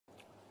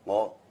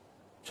我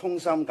衷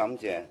心感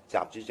謝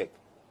習主席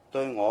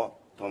對我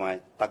同埋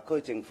特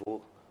區政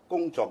府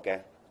工作嘅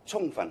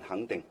充分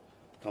肯定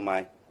同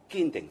埋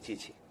堅定支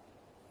持。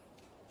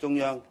中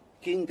央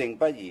堅定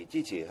不移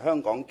支持香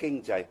港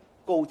經濟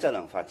高質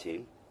量發展，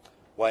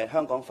為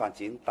香港發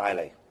展帶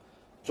嚟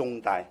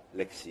重大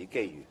歷史機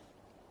遇。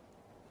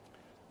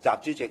習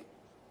主席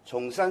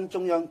重申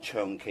中央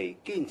長期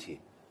堅持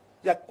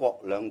一國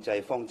兩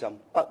制方針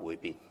不會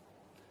變，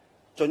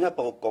進一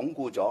步鞏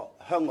固咗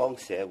香港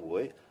社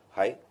會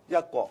喺一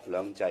國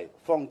兩制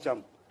方針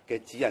嘅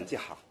指引之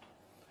下，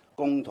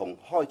共同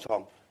開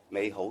創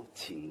美好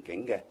前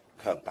景嘅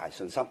強大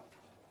信心。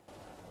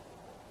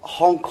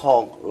Hong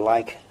Kong,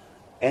 like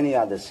any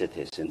other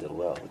cities in the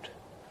world,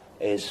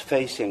 is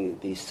facing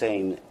the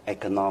same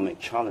economic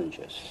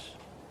challenges,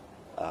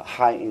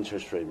 high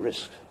interest rate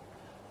risk,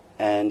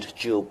 and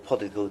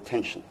geopolitical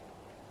tension.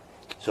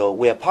 So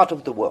we are part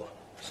of the world,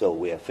 so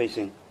we are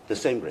facing the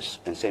same risks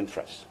and same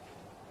threats.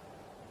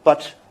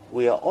 But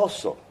we are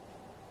also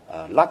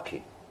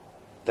lucky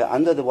that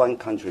under the one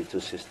country, two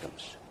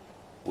systems,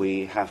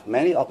 we have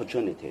many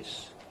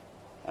opportunities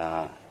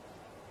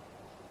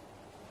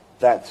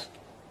that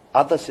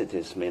other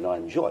cities may not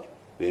enjoy.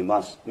 We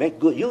must make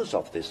good use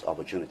of these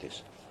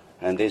opportunities.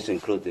 And these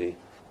include the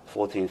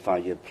 14th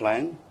Five-Year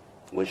Plan,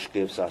 which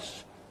gives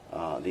us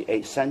the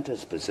 8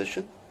 centers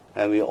position.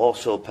 And we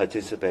also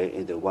participate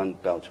in the One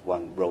Belt,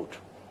 One Road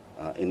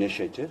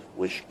initiative,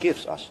 which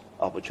gives us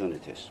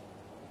opportunities.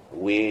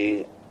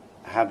 We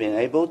have been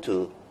able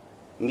to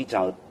meet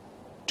our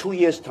 2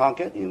 years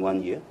target in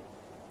 1 year.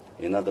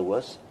 In other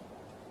words,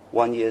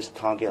 1 year's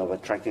target of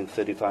attracting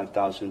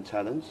 35,000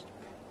 talents,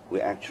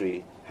 we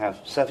actually have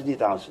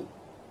 70,000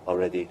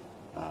 already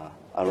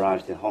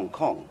arrived in Hong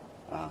Kong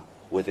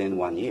within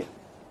 1 year.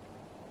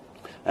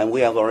 And we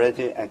have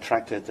already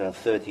attracted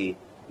 30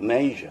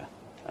 major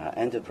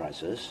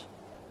enterprises,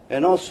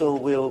 and also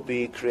we'll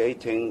be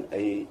creating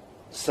a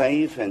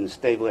safe and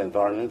stable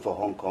environment for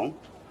Hong Kong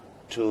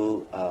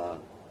to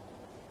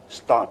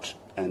start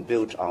and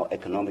build our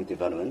economic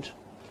development.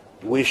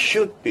 We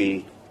should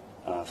be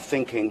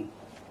thinking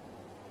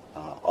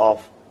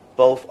of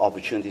both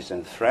opportunities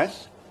and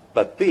threats,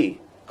 but be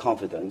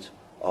confident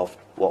of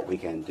what we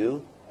can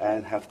do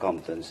and have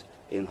confidence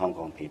in Hong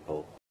Kong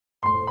people